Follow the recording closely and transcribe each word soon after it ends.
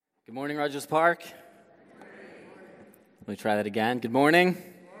Good morning, Rogers Park. Let me try that again. Good morning.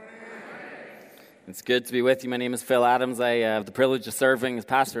 It's good to be with you. My name is Phil Adams. I have the privilege of serving as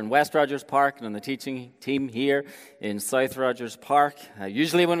pastor in West Rogers Park and on the teaching team here in South Rogers Park.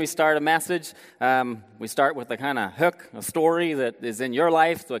 Usually when we start a message, we start with a kind of hook, a story that is in your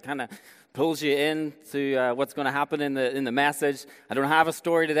life, so it kind of pulls you into what's going to happen in the message. I don't have a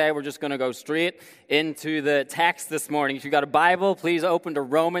story today. We're just going to go straight into the text this morning. If you've got a Bible, please open to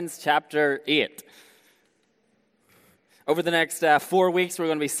Romans chapter 8. Over the next 4 weeks, we're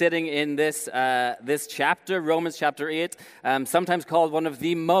going to be sitting in this chapter, Romans chapter 8, sometimes called one of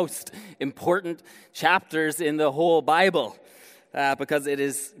the most important chapters in the whole Bible, because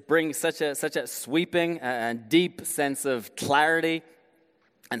it brings such a sweeping and deep sense of clarity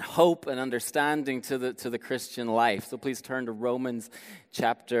and hope and understanding to the Christian life. So please turn to Romans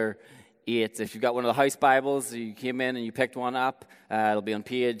chapter 8. If you've got one of the house Bibles, you came in and you picked one up, it'll be on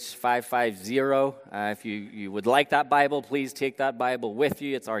page 550. If you would like that Bible, please take that Bible with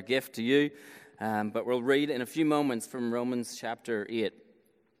you. It's our gift to you. But we'll read in a few moments from Romans chapter 8.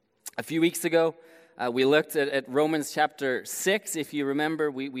 A few weeks ago, we looked at Romans chapter 6. If you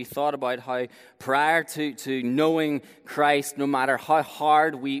remember, we thought about how prior to knowing Christ, no matter how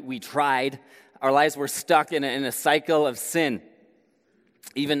hard we tried, our lives were stuck in a cycle of sin.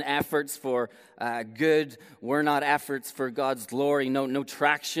 Even efforts for good were not efforts for God's glory. No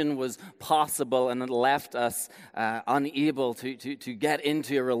traction was possible, and it left us unable to get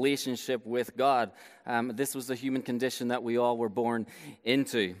into a relationship with God. This was the human condition that we all were born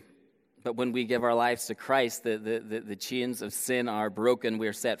into. But when we give our lives to Christ, the chains of sin are broken. We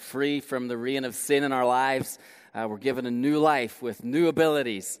are set free from the reign of sin in our lives. We're given a new life with new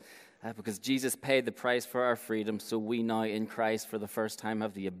abilities because Jesus paid the price for our freedom. So we now in Christ for the first time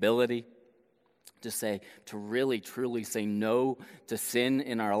have the ability to really, truly say no to sin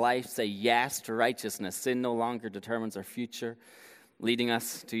in our life, say yes to righteousness. Sin no longer determines our future, leading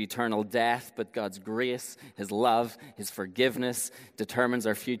us to eternal death, but God's grace, His love, His forgiveness determines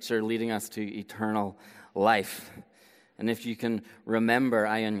our future, leading us to eternal life. And if you can remember,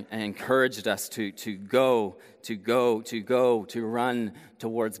 I encouraged us to run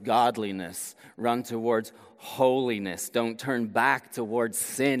towards godliness, run towards holiness. Don't turn back towards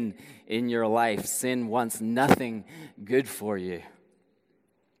sin in your life. Sin wants nothing good for you.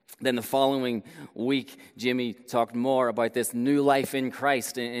 Then the following week, Jimmy talked more about this new life in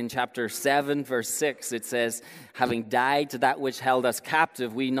Christ. In chapter 7, verse 6, it says, having died to that which held us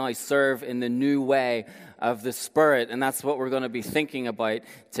captive, we now serve in the new way of the Spirit. And that's what we're going to be thinking about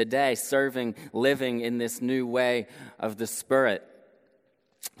today, serving, living in this new way of the Spirit.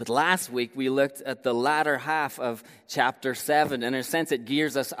 But last week, we looked at the latter half of chapter 7. In a sense, it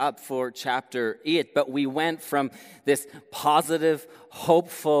gears us up for chapter 8. But we went from this positive,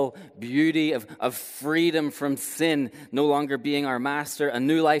 hopeful beauty of freedom from sin no longer being our master, a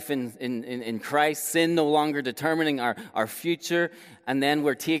new life in Christ, sin no longer determining our future. And then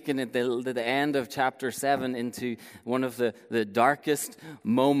we're taken at the end of chapter 7 into one of the darkest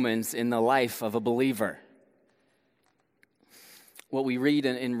moments in the life of a believer. What we read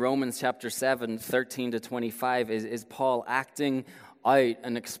in Romans chapter 7, 13 to 25 is Paul acting out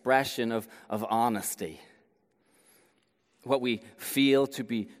an expression of honesty. What we feel to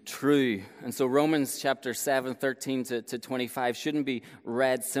be true. And so Romans chapter 7, 13 to 25 shouldn't be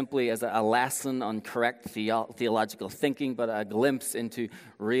read simply as a lesson on correct theological thinking, but a glimpse into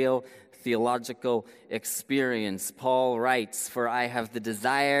real theological experience. Paul writes, for I have the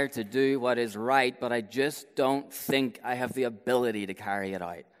desire to do what is right, but I just don't think I have the ability to carry it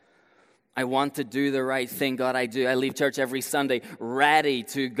out. I want to do the right thing, God, I do. I leave church every Sunday ready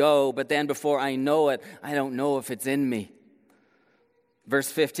to go, but then before I know it, I don't know if it's in me.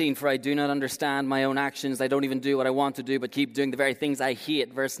 Verse 15, for I do not understand my own actions. I don't even do what I want to do, but keep doing the very things I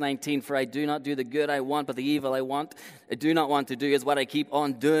hate. Verse 19, for I do not do the good I want, but the evil I do not want to do is what I keep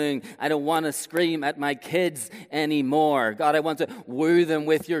on doing. I don't want to scream at my kids anymore. God, I want to woo them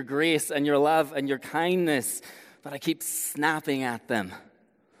with your grace and your love and your kindness, but I keep snapping at them.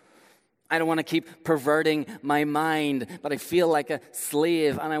 I don't want to keep perverting my mind, but I feel like a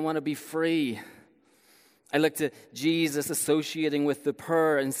slave and I want to be free. I look to Jesus associating with the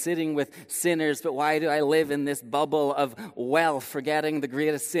poor and sitting with sinners, but why do I live in this bubble of wealth, forgetting the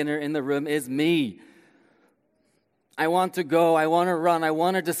greatest sinner in the room is me? I want to go, I want to run, I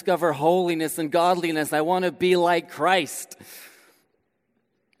want to discover holiness and godliness, I want to be like Christ.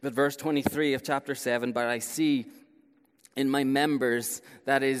 But verse 23 of chapter 7, but I see in my members,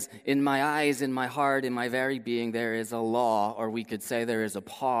 that is, in my eyes, in my heart, in my very being, there is a law, or we could say there is a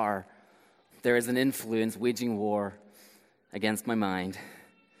power. There is an influence waging war against my mind.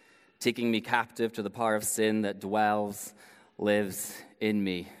 taking me captive to the power of sin that lives in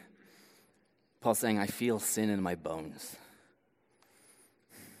me. Paul's saying, I feel sin in my bones.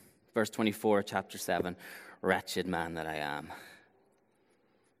 Verse 24, chapter 7, wretched man that I am.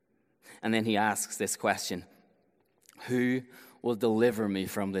 And then he asks this question, who will deliver me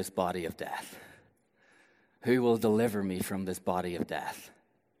from this body of death? Who will deliver me from this body of death?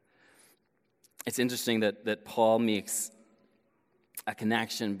 It's interesting that Paul makes a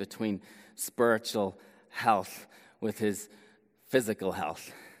connection between spiritual health with his physical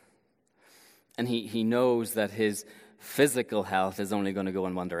health. And he knows that his physical health is only going to go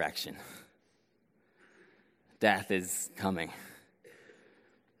in one direction. Death is coming.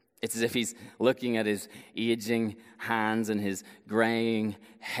 It's as if he's looking at his aging hands and his graying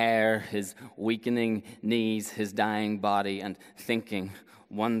hair, his weakening knees, his dying body, and thinking,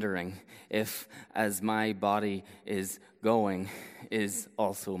 wondering if, as my body is going, is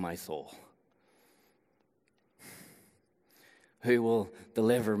also my soul. Who will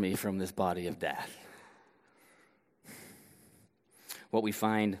deliver me from this body of death? What we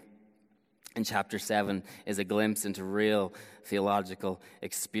find in chapter 7 is a glimpse into real theological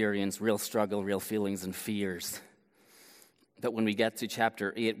experience, real struggle, real feelings and fears. That when we get to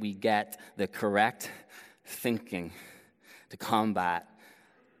chapter 8, we get the correct thinking to combat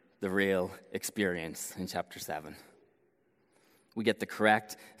the real experience in chapter 7. We get the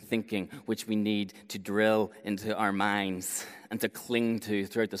correct thinking which we need to drill into our minds and to cling to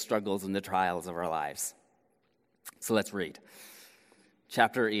throughout the struggles and the trials of our lives. So let's read.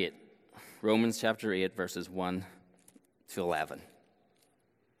 Chapter 8, Romans chapter 8, verses 1 to 11.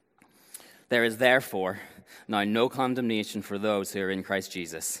 There is therefore now no condemnation for those who are in Christ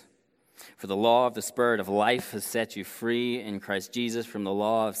Jesus. For the law of the Spirit of life has set you free in Christ Jesus from the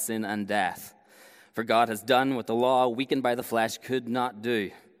law of sin and death. For God has done what the law, weakened by the flesh, could not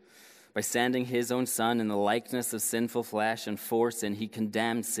do. By sending his own Son in the likeness of sinful flesh, and for sin he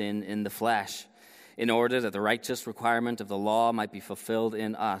condemned sin in the flesh, in order that the righteous requirement of the law might be fulfilled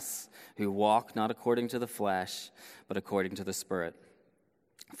in us, who walk not according to the flesh, but according to the Spirit.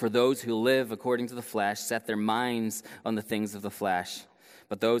 For those who live according to the flesh set their minds on the things of the flesh,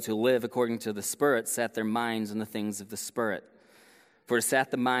 but those who live according to the Spirit set their minds on the things of the Spirit. For to set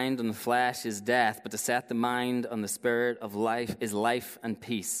the mind on the flesh is death, but to set the mind on the Spirit of life is life and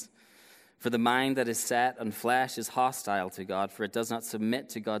peace. For the mind that is set on flesh is hostile to God, for it does not submit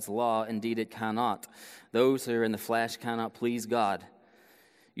to God's law. Indeed, it cannot. Those who are in the flesh cannot please God.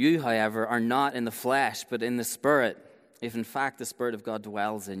 You, however, are not in the flesh, but in the Spirit, if in fact the Spirit of God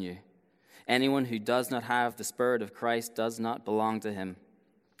dwells in you. Anyone who does not have the Spirit of Christ does not belong to him.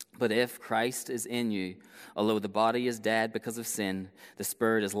 But if Christ is in you, although the body is dead because of sin, the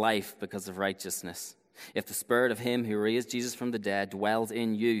Spirit is life because of righteousness. If the Spirit of him who raised Jesus from the dead dwells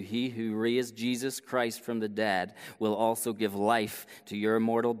in you, he who raised Jesus Christ from the dead will also give life to your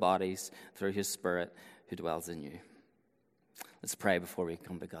mortal bodies through his Spirit who dwells in you. Let's pray before we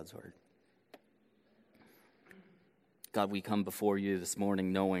come to God's word. God, we come before you this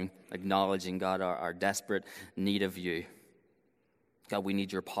morning acknowledging, God, our desperate need of you. God, we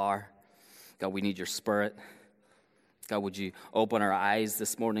need your power. God, we need your Spirit. God, would you open our eyes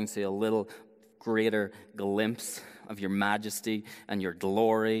this morning to a little greater glimpse of your majesty and your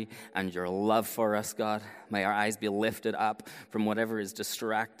glory and your love for us, God. May our eyes be lifted up from whatever is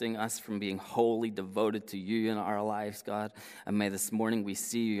distracting us from being wholly devoted to you in our lives, God. And may this morning we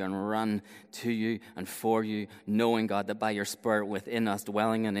see you and run to you and for you, knowing, God, that by your Spirit within us,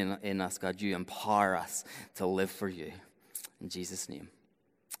 dwelling in us, God, you empower us to live for you. In Jesus' name,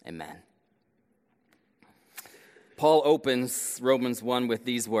 amen. Paul opens Romans 1 with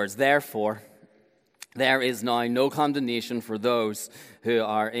these words, therefore, there is now no condemnation for those who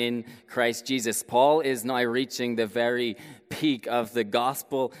are in Christ Jesus. Paul is now reaching the very peak of the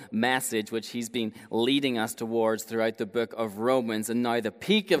gospel message, which he's been leading us towards throughout the book of Romans. And now the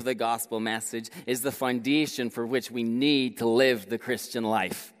peak of the gospel message is the foundation for which we need to live the Christian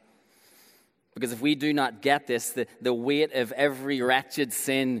life. Because if we do not get this, the weight of every wretched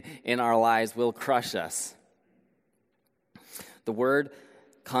sin in our lives will crush us. The word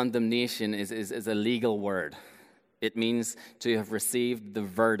condemnation is a legal word. It means to have received the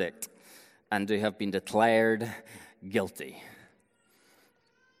verdict and to have been declared guilty.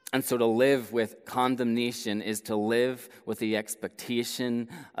 And so to live with condemnation is to live with the expectation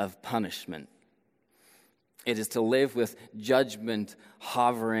of punishment. It is to live with judgment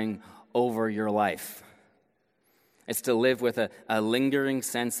hovering over your life. It's to live with a lingering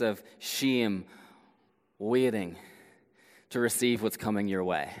sense of shame, waiting to receive what's coming your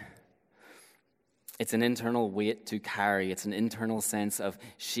way. It's an internal weight to carry. It's an internal sense of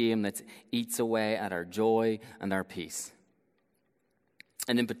shame that eats away at our joy and our peace.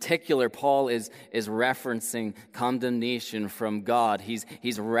 And in particular, Paul is referencing condemnation from God.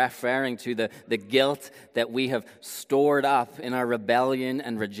 He's referring to the guilt that we have stored up in our rebellion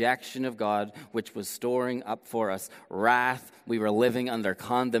and rejection of God, which was storing up for us wrath. We were living under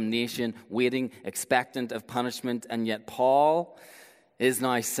condemnation, waiting, expectant of punishment. And yet Paul is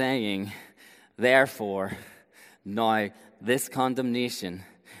now saying, therefore, now this condemnation,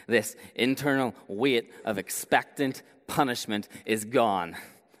 this internal weight of expectant punishment is gone.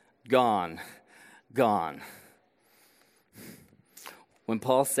 Gone. Gone. When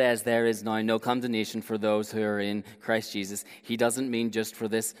Paul says there is now no condemnation for those who are in Christ Jesus, he doesn't mean just for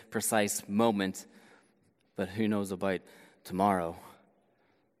this precise moment, but who knows about tomorrow.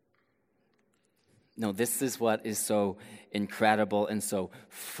 No, this is what is so incredible and so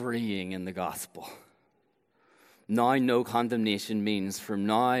freeing in the gospel. Now no condemnation means from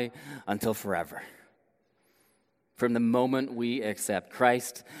now until forever. From the moment we accept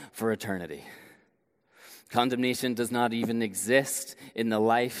Christ for eternity. Condemnation does not even exist in the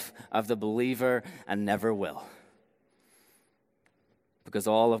life of the believer and never will. Because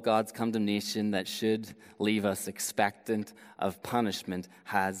all of God's condemnation that should leave us expectant of punishment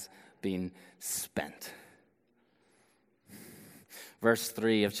has been spent. Verse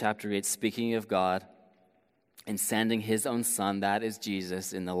 3 of chapter 8, speaking of God, in sending his own Son, that is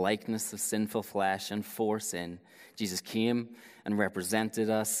Jesus, in the likeness of sinful flesh and for sin, Jesus came and represented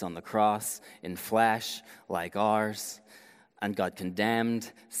us on the cross in flesh like ours, and God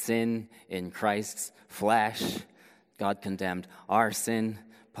condemned sin in Christ's flesh. God condemned our sin,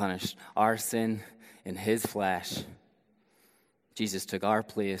 punished our sin in his flesh. Jesus took our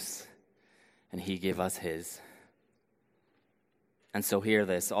place, and he gave us his. And so hear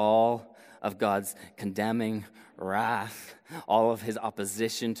this, all of God's condemning wrath, all of his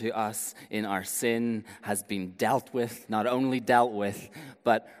opposition to us in our sin has been dealt with, not only dealt with,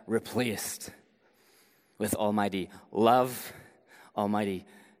 but replaced with almighty love, almighty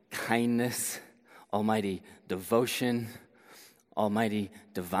kindness, almighty devotion, almighty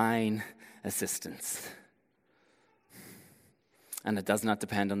divine assistance. And it does not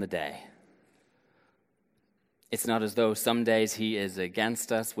depend on the day. It's not as though some days he is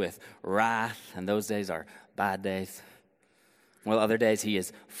against us with wrath, and those days are bad days. While other days he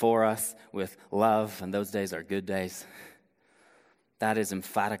is for us with love, and those days are good days. That is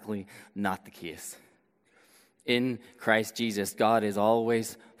emphatically not the case. In Christ Jesus, God is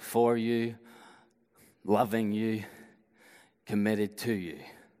always for you, loving you, committed to you.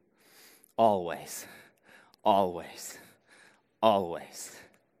 Always, always, always.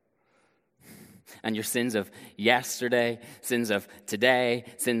 And your sins of yesterday, sins of today,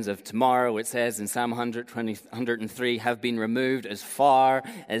 sins of tomorrow, it says in Psalm 103, have been removed as far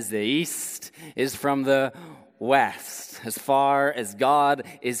as the east is from the west. As far as God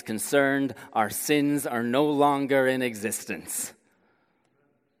is concerned, our sins are no longer in existence.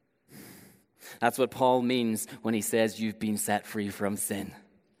 That's what Paul means when he says you've been set free from sin.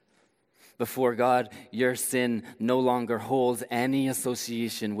 Before God, your sin no longer holds any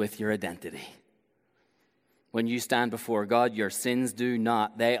association with your identity. When you stand before God, your sins do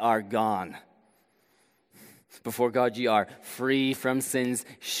not. They are gone. Before God, you are free from sin's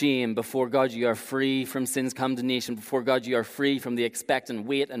shame. Before God, you are free from sin's condemnation. Before God, you are free from the expectant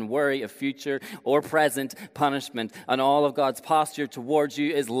weight and worry of future or present punishment. And all of God's posture towards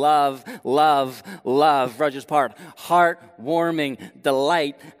you is love, love, love. Rogers Part, heart-warming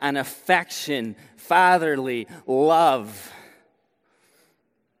delight and affection, fatherly love.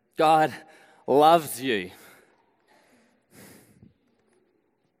 God loves you.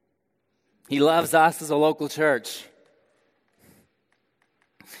 He loves us as a local church.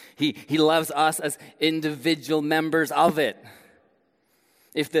 He loves us as individual members of it.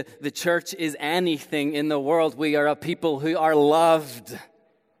 If the church is anything in the world, we are a people who are loved.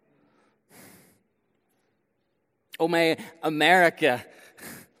 Oh, may America,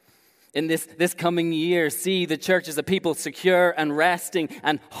 in this coming year, see the church as a people secure and resting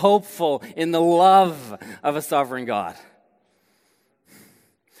and hopeful in the love of a sovereign God.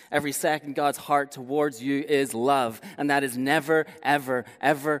 Every second, God's heart towards you is love, and that is never, ever,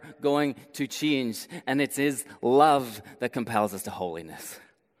 ever going to change. And it is love that compels us to holiness.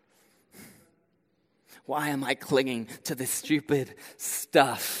 Why am I clinging to this stupid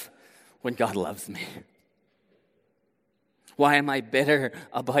stuff when God loves me? Why am I bitter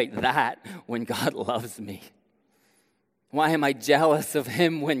about that when God loves me? Why am I jealous of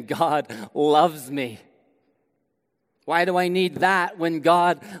him when God loves me? Why do I need that when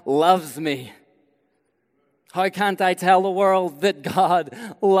God loves me? How can't I tell the world that God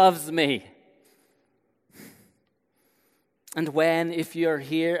loves me? And when, if you're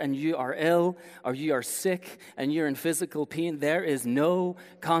here and you are ill or you are sick and you're in physical pain, there is no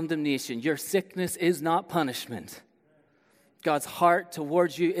condemnation. Your sickness is not punishment. God's heart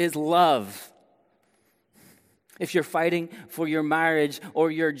towards you is love. If you're fighting for your marriage or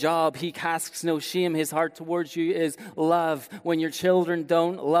your job, He casts no shame. His heart towards you is love. When your children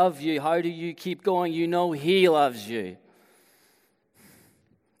don't love you, how do you keep going? You know He loves you.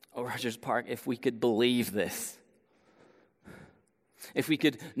 Oh, Rogers Park, if we could believe this. If we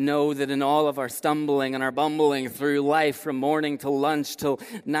could know that in all of our stumbling and our bumbling through life from morning till lunch till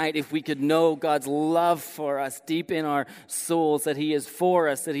night, if we could know God's love for us deep in our souls, that He is for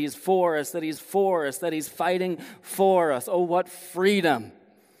us, that He is for us, that He's for us, that He's fighting for us. Oh, what freedom.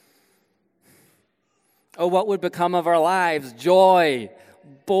 Oh, what would become of our lives? Joy,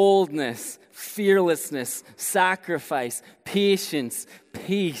 boldness, fearlessness, sacrifice, patience,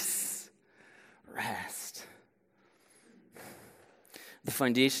 peace, rest. The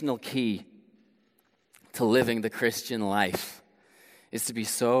foundational key to living the Christian life is to be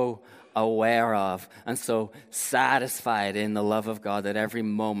so aware of and so satisfied in the love of God that every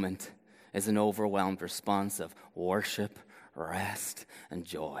moment is an overwhelmed response of worship, rest, and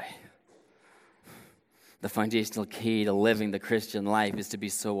joy. The foundational key to living the Christian life is to be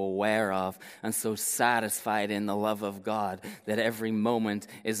so aware of and so satisfied in the love of God that every moment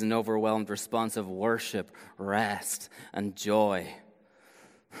is an overwhelmed response of worship, rest, and joy.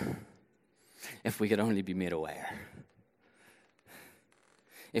 If we could only be made aware.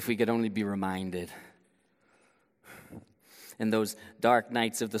 If we could only be reminded. In those dark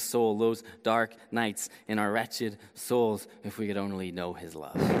nights of the soul, those dark nights in our wretched souls, if we could only know His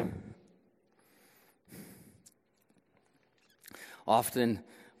love. Often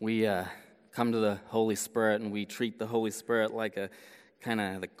we come to the Holy Spirit and we treat the Holy Spirit like a kind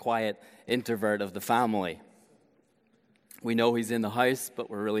of the quiet introvert of the family. We know He's in the house, but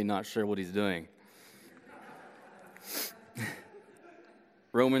we're really not sure what He's doing.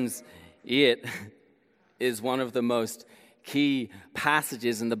 Romans 8 is one of the most key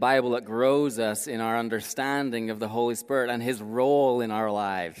passages in the Bible that grows us in our understanding of the Holy Spirit and His role in our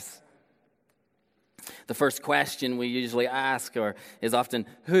lives. The first question we usually ask is often,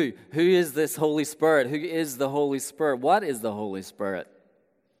 who? Who is this Holy Spirit? Who is the Holy Spirit? What is the Holy Spirit?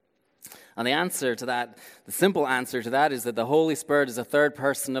 And the answer to that, the simple answer to that is that the Holy Spirit is a third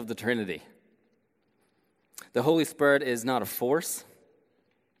person of the Trinity. The Holy Spirit is not a force.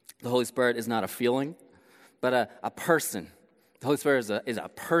 The Holy Spirit is not a feeling, but a person. The Holy Spirit is a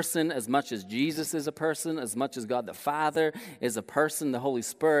person as much as Jesus is a person, as much as God the Father is a person. The Holy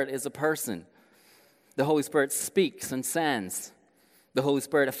Spirit is a person. The Holy Spirit speaks and sends. The Holy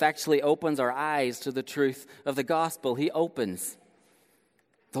Spirit effectually opens our eyes to the truth of the gospel. He opens.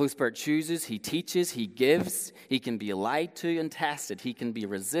 The Holy Spirit chooses, He teaches, He gives. He can be lied to and tested. He can be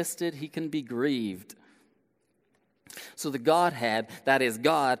resisted. He can be grieved. So the Godhead, that is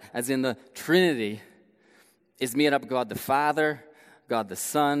God, as in the Trinity, is made up of God the Father, God the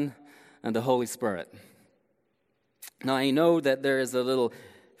Son, and the Holy Spirit. Now I know that there is a little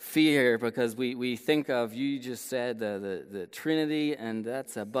fear because we think of, you just said the Trinity, and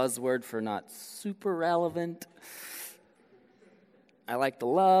that's a buzzword for not super relevant. I like the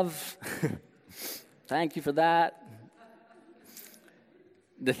love. Thank you for that.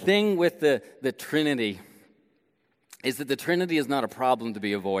 The thing with the Trinity is that the Trinity is not a problem to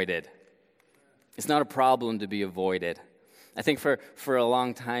be avoided. It's not a problem to be avoided. I think for a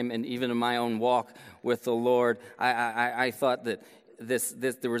long time, and even in my own walk with the Lord, I thought that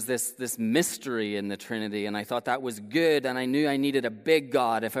there was this mystery in the Trinity, and I thought that was good, and I knew I needed a big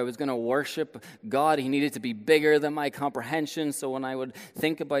God. If I was going to worship God, He needed to be bigger than my comprehension. So when I would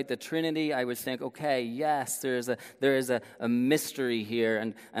think about the Trinity, I would think, okay, yes, there is a mystery here,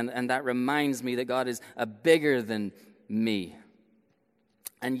 and that reminds me that God is bigger than me.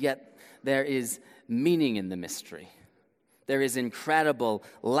 And yet there is meaning in the mystery. There is incredible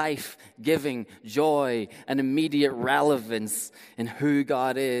life-giving joy and immediate relevance in who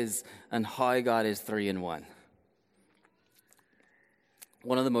God is and how God is three in one.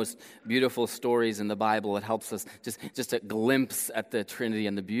 One of the most beautiful stories in the Bible that helps us just a glimpse at the Trinity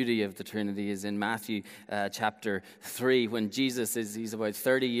and the beauty of the Trinity is in Matthew chapter 3, when Jesus he's about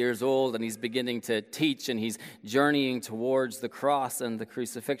 30 years old and he's beginning to teach, and he's journeying towards the cross and the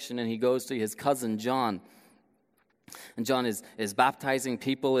crucifixion, and he goes to his cousin John. And John is baptizing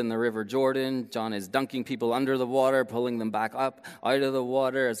people in the River Jordan. John is dunking people under the water, pulling them back up out of the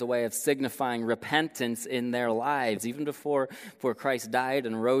water as a way of signifying repentance in their lives. Even before Christ died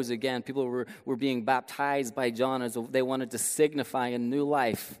and rose again, people were being baptized by John as they wanted to signify a new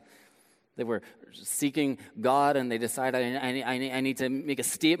life. They were seeking God, and they decided, I need to make a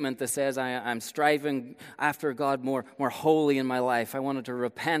statement that says I'm striving after God more wholly in my life. I wanted to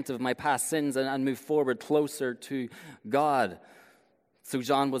repent of my past sins and move forward closer to God. So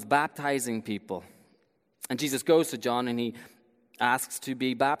John was baptizing people. And Jesus goes to John, and he asks to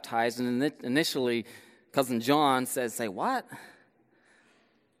be baptized. And initially, Cousin John says, "Say what?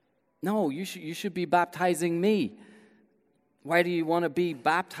 No, you should be baptizing me. Why do you want to be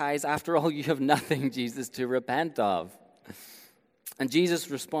baptized? After all, you have nothing, Jesus, to repent of." And Jesus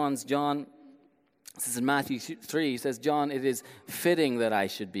responds, John, this is in Matthew 3, he says, "John, it is fitting that I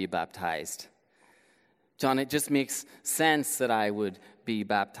should be baptized. John, it just makes sense that I would be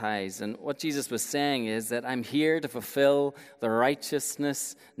baptized." And what Jesus was saying is that I'm here to fulfill the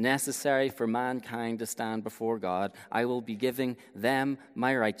righteousness necessary for mankind to stand before God. I will be giving them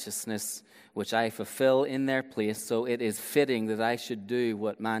my righteousness, which I fulfill in their place, so it is fitting that I should do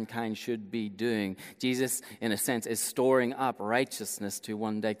what mankind should be doing. Jesus, in a sense, is storing up righteousness to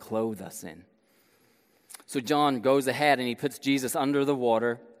one day clothe us in. So John goes ahead and he puts Jesus under the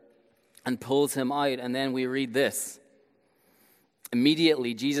water and pulls him out, and then we read this.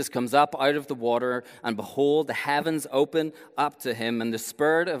 "Immediately Jesus comes up out of the water, and behold, the heavens open up to him, and the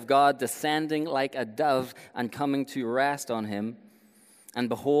Spirit of God descending like a dove and coming to rest on him. And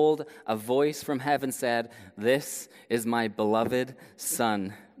behold, a voice from heaven said, 'This is my beloved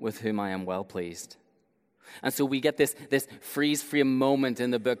Son, with whom I am well pleased.'" And so we get this freeze-frame moment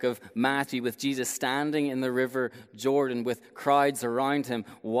in the book of Matthew with Jesus standing in the River Jordan with crowds around him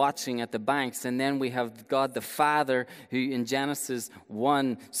watching at the banks. And then we have God the Father, who in Genesis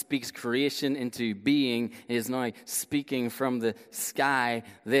 1 speaks creation into being, is now speaking from the sky.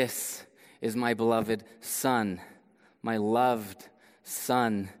 "This is my beloved Son, my loved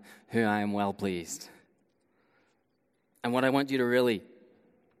Son, who I am well pleased." And what I want you to really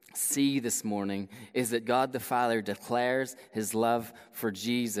see this morning is that God the Father declares his love for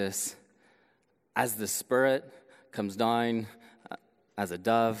Jesus as the Spirit comes down as a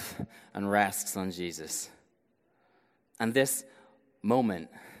dove and rests on Jesus. And this moment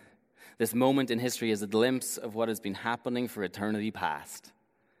in history is a glimpse of what has been happening for eternity past.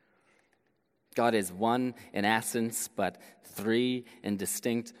 God is one in essence, but three in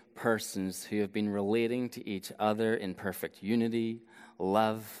distinct persons who have been relating to each other in perfect unity,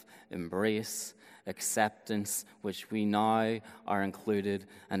 love, embrace, acceptance, which we now are included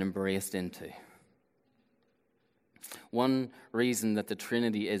and embraced into. One reason that the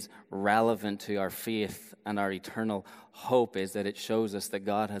Trinity is relevant to our faith and our eternal hope is that it shows us that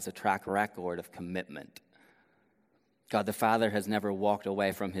God has a track record of commitment. God the Father has never walked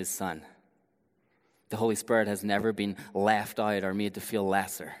away from his Son. The Holy Spirit has never been left out or made to feel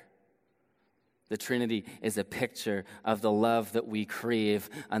lesser. The Trinity is a picture of the love that we crave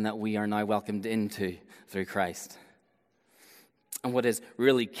and that we are now welcomed into through Christ. And what is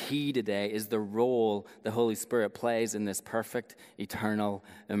really key today is the role the Holy Spirit plays in this perfect, eternal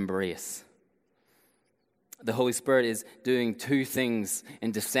embrace. The Holy Spirit is doing two things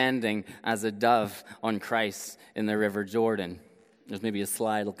in descending as a dove on Christ in the River Jordan. There's maybe a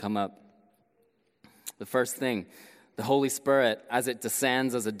slide will come up. The first thing, the Holy Spirit, as it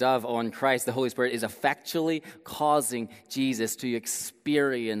descends as a dove on Christ, the Holy Spirit is effectually causing Jesus to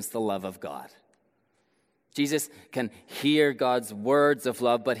experience the love of God. Jesus can hear God's words of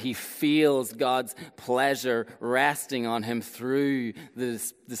love, but he feels God's pleasure resting on him through the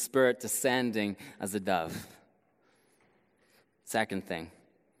Spirit descending as a dove. Second thing,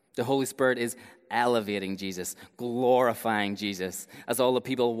 the Holy Spirit is elevating Jesus, glorifying Jesus. As all the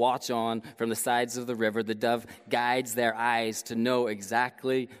people watch on from the sides of the river, the dove guides their eyes to know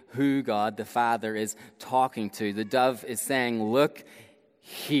exactly who God the Father is talking to. The dove is saying, "Look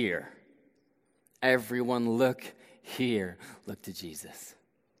here. Everyone look here. Look to Jesus."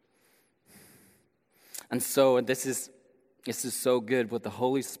 And so, this is so good. What the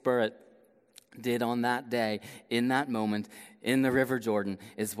Holy Spirit did on that day, in that moment, in the River Jordan,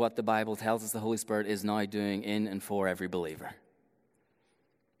 is what the Bible tells us the Holy Spirit is now doing in and for every believer.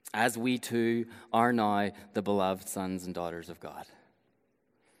 As we too are now the beloved sons and daughters of God.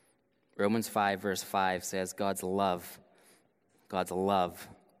 Romans 5 verse 5 says God's love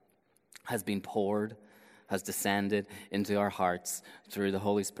has been poured, has descended into our hearts through the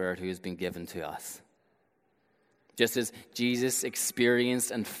Holy Spirit who has been given to us. Just as Jesus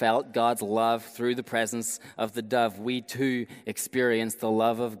experienced and felt God's love through the presence of the dove, we too experience the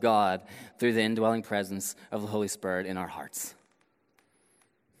love of God through the indwelling presence of the Holy Spirit in our hearts.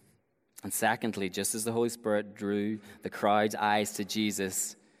 And secondly, just as the Holy Spirit drew the crowd's eyes to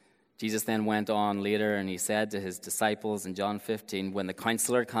Jesus, Jesus then went on later and he said to his disciples in John 15, when the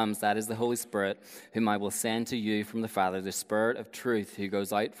Counselor comes, that is the Holy Spirit, whom I will send to you from the Father, the Spirit of truth who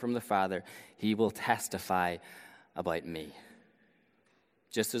goes out from the Father, he will testify about me.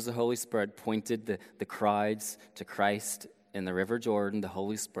 Just as the Holy Spirit pointed the crowds to Christ in the River Jordan, the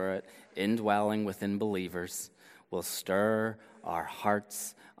Holy Spirit, indwelling within believers, will stir our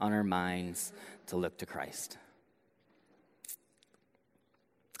hearts and our minds to look to Christ.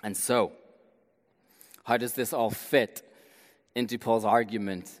 And so, how does this all fit into Paul's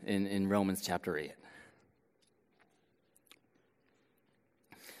argument in Romans chapter 8?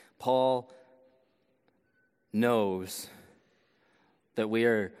 Paul knows that we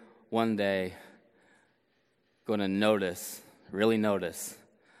are one day going to really notice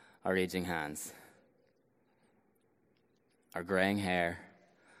our aging hands, our graying hair,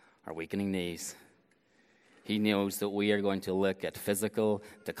 our weakening knees. He knows that we are going to look at physical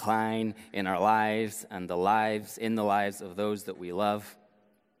decline in our lives and in the lives of those that we love.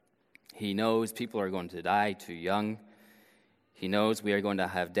 He knows people are going to die too young. He knows we are going to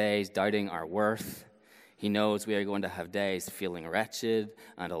have days doubting our worth. He knows we are going to have days feeling wretched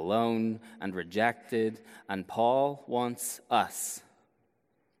and alone and rejected. And Paul wants us.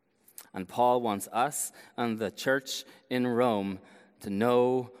 And Paul wants us and the church in Rome to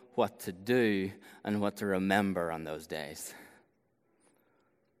know what to do and what to remember on those days.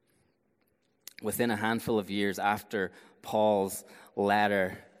 Within a handful of years after Paul's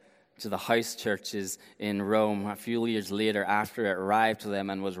letter to the house churches in Rome, a few years later after it arrived to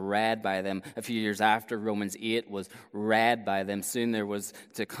them and was read by them, a few years after Romans 8 was read by them, soon there was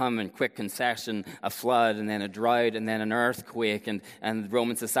to come in quick succession a flood and then a drought and then an earthquake, and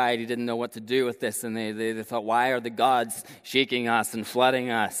Roman society didn't know what to do with this, and they thought, why are the gods shaking us and flooding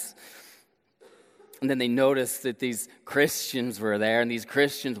us? And then they noticed that these Christians were there, and these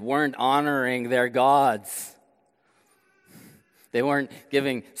Christians weren't honoring their gods. They weren't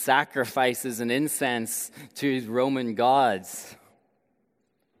giving sacrifices and incense to Roman gods.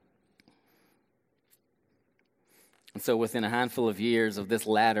 And so within a handful of years of this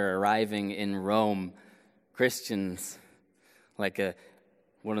letter arriving in Rome, Christians, like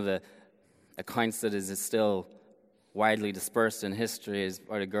one of the accounts that is still widely dispersed in history is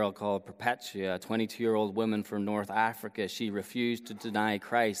about a girl called Perpetua, a 22-year-old woman from North Africa. She refused to deny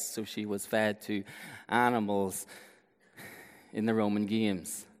Christ, so she was fed to animals in the Roman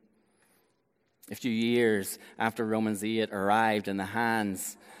games. A few years after Romans 8 arrived in the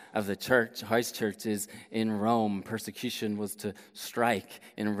hands of the house churches in Rome, persecution was to strike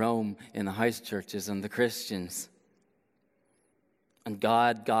in Rome in the house churches and the Christians. And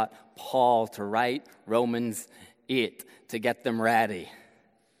God got Paul to write Romans 8 to get them ready,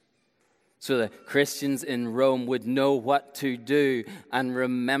 so the Christians in Rome would know what to do and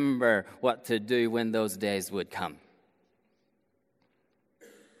remember what to do when those days would come.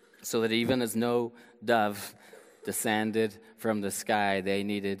 So that even as no dove descended from the sky, they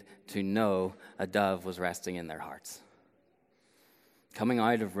needed to know a dove was resting in their hearts. Coming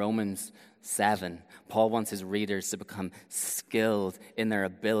out of Romans 7, Paul wants his readers to become skilled in their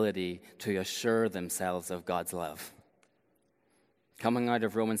ability to assure themselves of God's love. Coming out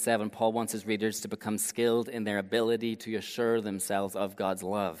of Romans 7, Paul wants his readers to become skilled in their ability to assure themselves of God's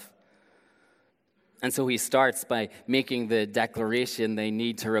love. And so he starts by making the declaration they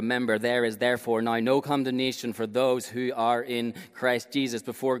need to remember. There is therefore now no condemnation for those who are in Christ Jesus.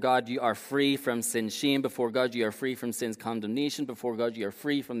 Before God, you are free from sin's shame. Before God, you are free from sin's condemnation. Before God, you are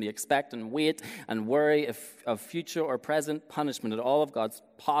free from the expectant weight and worry of future or present punishment. And all of God's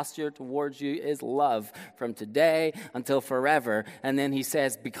posture towards you is love from today until forever. And then he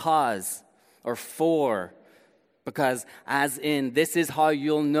says, because, or for, because, as in, this is how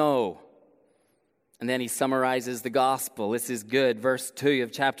you'll know. And then he summarizes the gospel. This is good. Verse 2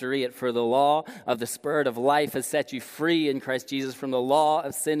 of chapter 8. For the law of the Spirit of life has set you free in Christ Jesus from the law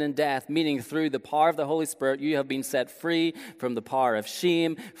of sin and death. Meaning through the power of the Holy Spirit, you have been set free from the power of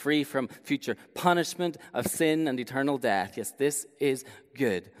shame, free from future punishment of sin and eternal death. Yes, this is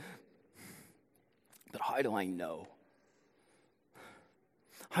good. But how do I know?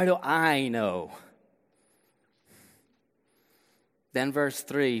 How do I know? Then verse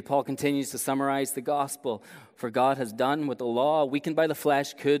 3, Paul continues to summarize the gospel. For God has done what the law, weakened by the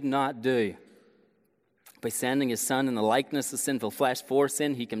flesh, could not do. By sending his Son in the likeness of sinful flesh for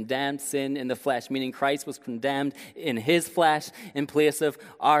sin, he condemned sin in the flesh, meaning Christ was condemned in his flesh in place of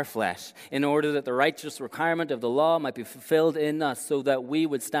our flesh, in order that the righteous requirement of the law might be fulfilled in us, so that we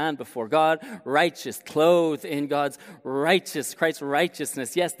would stand before God righteous, clothed in God's Christ's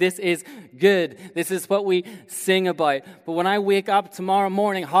righteousness. Yes, this is good. This is what we sing about. But when I wake up tomorrow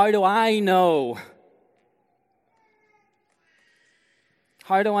morning, how do I know?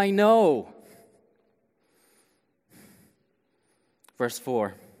 How do I know? Verse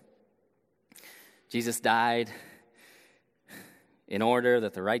 4, Jesus died in order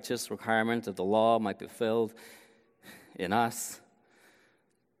that the righteous requirement of the law might be fulfilled in us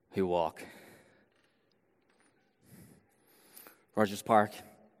who walk. Rogers Park.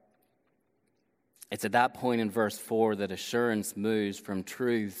 It's at that point in verse 4 that assurance moves from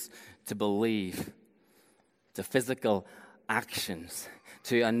truths to belief, to physical actions,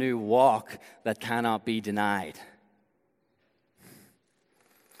 to a new walk that cannot be denied.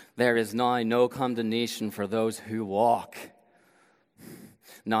 There is now no condemnation for those who walk,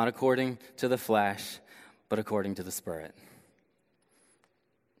 not according to the flesh, but according to the Spirit.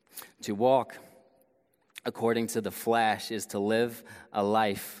 To walk according to the flesh is to live a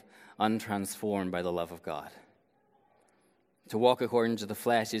life untransformed by the love of God. To walk according to the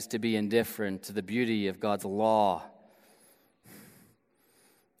flesh is to be indifferent to the beauty of God's law.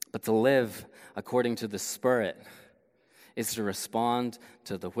 But to live according to the Spirit is to respond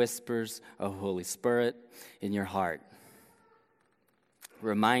to the whispers of Holy Spirit in your heart,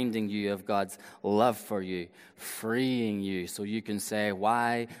 reminding you of God's love for you, freeing you so you can say,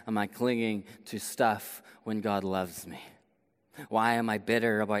 why am I clinging to stuff when God loves me? Why am I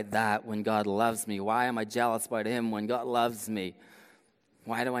bitter about that when God loves me? Why am I jealous about him when God loves me?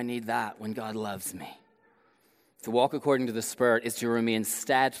 Why do I need that when God loves me? To walk according to the Spirit is to remain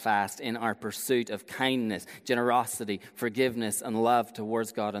steadfast in our pursuit of kindness, generosity, forgiveness, and love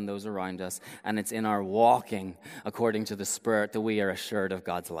towards God and those around us. And it's in our walking according to the Spirit that we are assured of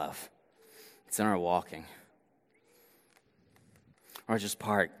God's love. It's in our walking. Rogers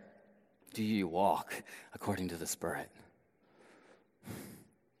Park, do you walk according to the Spirit?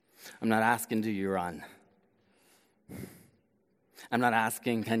 I'm not asking, do you run? I'm not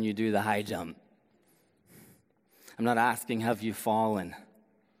asking, can you do the high jump? I'm not asking, have you fallen?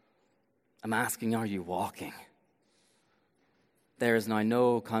 I'm asking, are you walking? There is now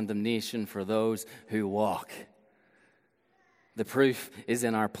no condemnation for those who walk. The proof is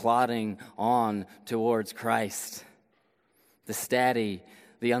in our plodding on towards Christ. The steady,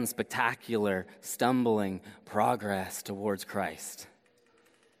 the unspectacular, stumbling progress towards Christ.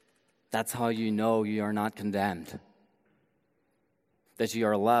 That's how you know you are not condemned. That you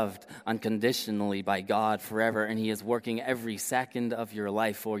are loved unconditionally by God forever, and he is working every second of your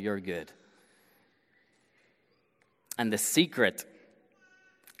life for your good. And the secret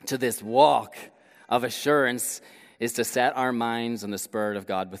to this walk of assurance is to set our minds on the Spirit of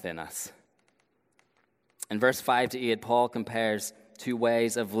God within us. In verse 5 to 8, Paul compares two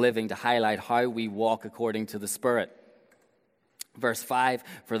ways of living to highlight how we walk according to the Spirit. Verse 5,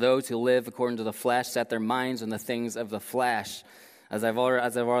 for those who live according to the flesh set their minds on the things of the flesh. As I've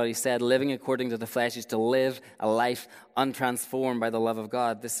already said, living according to the flesh is to live a life untransformed by the love of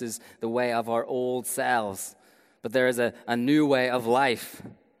God. This is the way of our old selves. But there is a new way of life.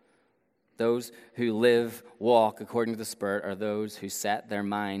 Those who walk according to the Spirit are those who set their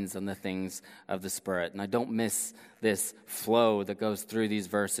minds on the things of the Spirit. Now don't miss this flow that goes through these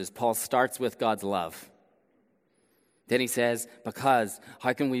verses. Paul starts with God's love. Then he says, because,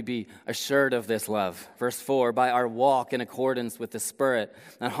 how can we be assured of this love? Verse 4, by our walk in accordance with the Spirit.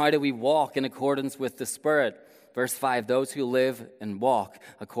 And how do we walk in accordance with the Spirit? Verse 5, those who live and walk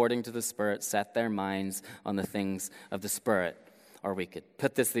according to the Spirit set their minds on the things of the Spirit. Or we could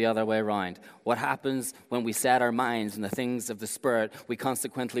put this the other way around. What happens when we set our minds on the things of the Spirit? We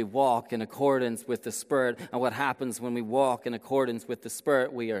consequently walk in accordance with the Spirit. And what happens when we walk in accordance with the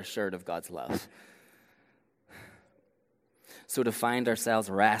Spirit? We are assured of God's love. So to find ourselves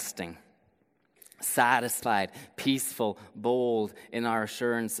resting, satisfied, peaceful, bold in our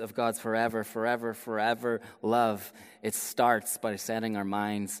assurance of God's forever, forever, forever love, it starts by setting our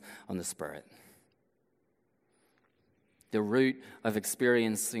minds on the Spirit. The root of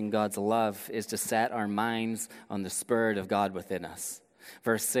experiencing God's love is to set our minds on the Spirit of God within us.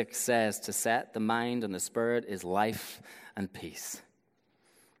 Verse 6 says, to set the mind on the Spirit is life and peace.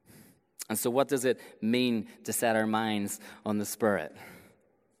 And so what does it mean to set our minds on the Spirit?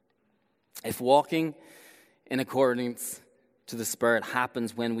 If walking in accordance to the Spirit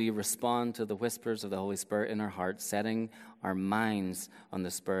happens when we respond to the whispers of the Holy Spirit in our hearts, setting our minds on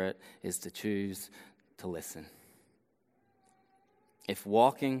the Spirit is to choose to listen. If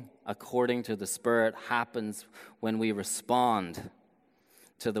walking according to the Spirit happens when we respond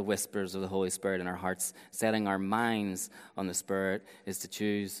to the whispers of the Holy Spirit in our hearts, setting our minds on the Spirit is to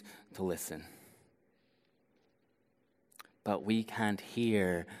choose to listen. But we can't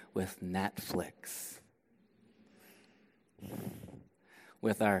hear with Netflix,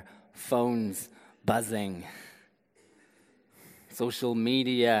 with our phones buzzing, social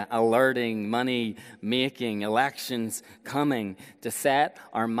media alerting, money making, elections coming. To set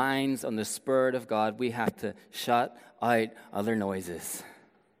our minds on the Spirit of God, we have to shut out other noises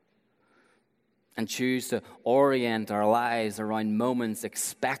and choose to orient our lives around moments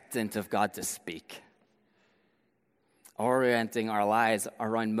expectant of God to speak. Orienting our lives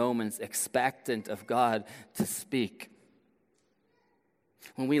around moments expectant of God to speak.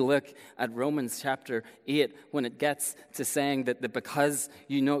 When we look at Romans chapter 8, when it gets to saying that because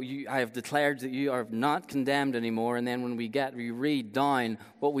I have declared that you are not condemned anymore, and then when we read down,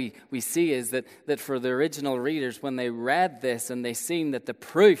 what we see is that for the original readers, when they read this and they seen that the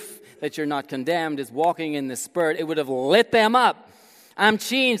proof that you're not condemned is walking in the Spirit, it would have lit them up. I'm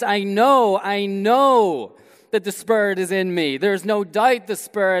changed. I know that the Spirit is in me. There's no doubt the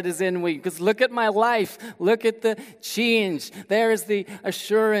Spirit is in me, because look at my life. Look at the change. There is the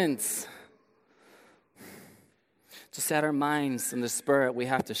assurance. To set our minds in the Spirit, we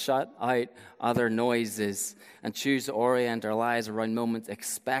have to shut out other noises and choose to orient our lives around moments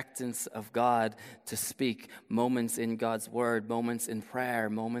expectant of God to speak, moments in God's Word, moments in prayer,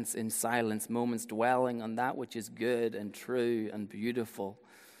 moments in silence, moments dwelling on that which is good and true and beautiful.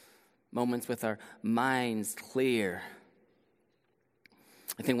 Moments with our minds clear.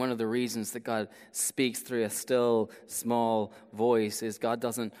 I think one of the reasons that God speaks through a still, small voice is God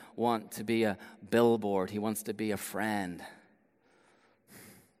doesn't want to be a billboard. He wants to be a friend.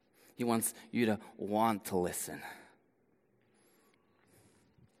 He wants you to want to listen.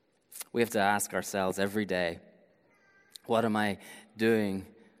 We have to ask ourselves every day, what am I doing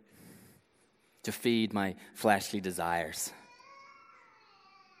to feed my fleshly desires?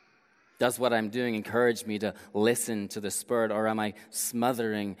 Does what I'm doing encourage me to listen to the Spirit, or am I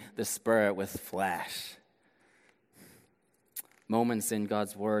smothering the Spirit with flesh? Moments in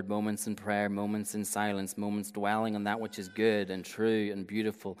God's Word, moments in prayer, moments in silence, moments dwelling on that which is good and true and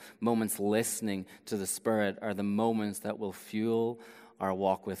beautiful, moments listening to the Spirit are the moments that will fuel our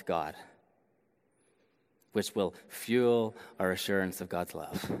walk with God, which will fuel our assurance of God's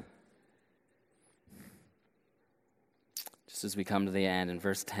love. Just as we come to the end, in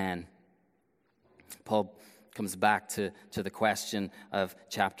verse 10, Paul comes back to the question of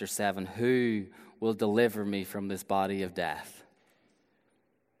chapter 7. Who will deliver me from this body of death?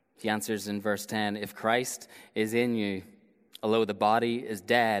 He answers in verse 10, if Christ is in you, although the body is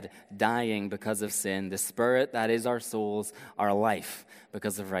dead, dying because of sin, the Spirit, that is our souls, are life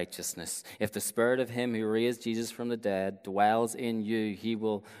because of righteousness. If the Spirit of him who raised Jesus from the dead dwells in you,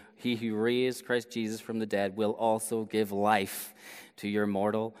 he who raised Christ Jesus from the dead will also give life to your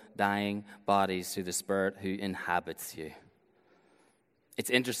mortal, dying bodies through the Spirit who inhabits you.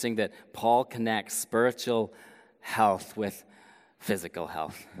 It's interesting that Paul connects spiritual health with physical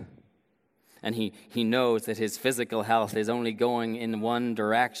health. And he knows that his physical health is only going in one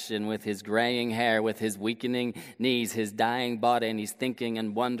direction, with his graying hair, with his weakening knees, his dying body, and he's thinking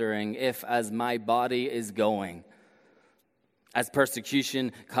and wondering if, as my body is going, as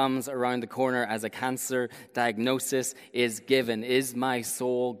persecution comes around the corner, as a cancer diagnosis is given, is my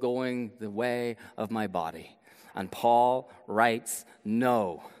soul going the way of my body? And Paul writes,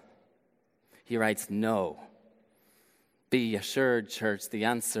 no. He writes, no. Be assured, church, the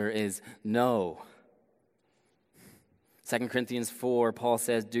answer is no. 2 Corinthians 4, Paul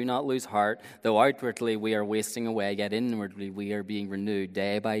says, do not lose heart. Though outwardly we are wasting away, yet inwardly we are being renewed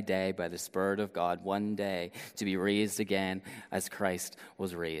day by day by the Spirit of God, one day to be raised again as Christ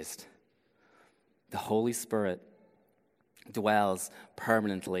was raised. The Holy Spirit dwells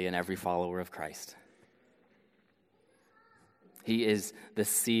permanently in every follower of Christ. He is the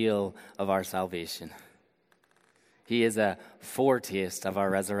seal of our salvation. He is a foretaste of our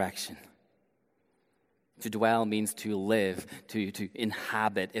resurrection. To dwell means to live, to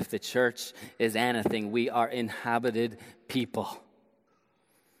inhabit. If the church is anything, we are inhabited people.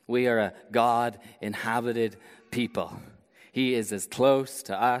 We are a God-inhabited people. He is as close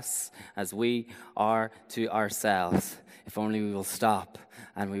to us as we are to ourselves. If only we will stop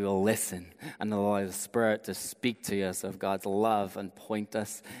and we will listen and allow the Spirit to speak to us of God's love and point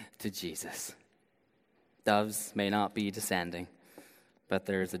us to Jesus. Doves may not be descending, but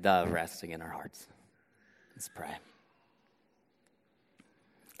there is a dove resting in our hearts. Let's pray.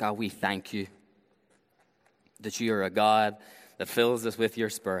 God, we thank you that you are a God that fills us with your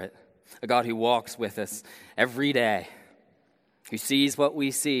Spirit, a God who walks with us every day, who sees what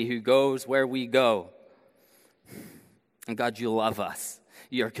we see, who goes where we go. And God, you love us.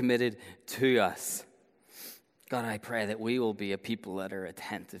 You are committed to us. God, I pray that we will be a people that are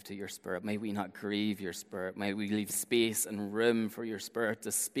attentive to your Spirit. May we not grieve your Spirit. May we leave space and room for your Spirit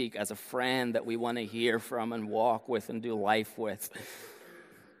to speak as a friend that we want to hear from and walk with and do life with.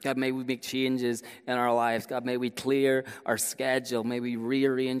 God, may we make changes in our lives. God, may we clear our schedule. May we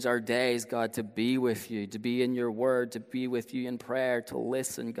rearrange our days, God, to be with you, to be in your word, to be with you in prayer, to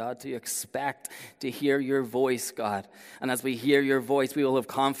listen, God, to expect to hear your voice, God. And as we hear your voice, we will have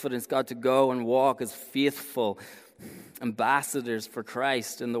confidence, God, to go and walk as faithful ambassadors for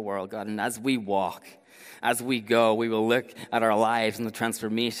Christ in the world, God. And as we walk, as we go, we will look at our lives and the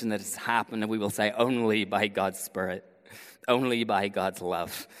transformation that has happened, and we will say, only by God's Spirit, only by God's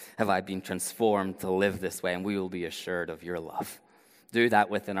love have I been transformed to live this way, and we will be assured of your love. Do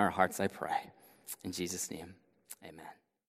that within our hearts, I pray. In Jesus' name, amen.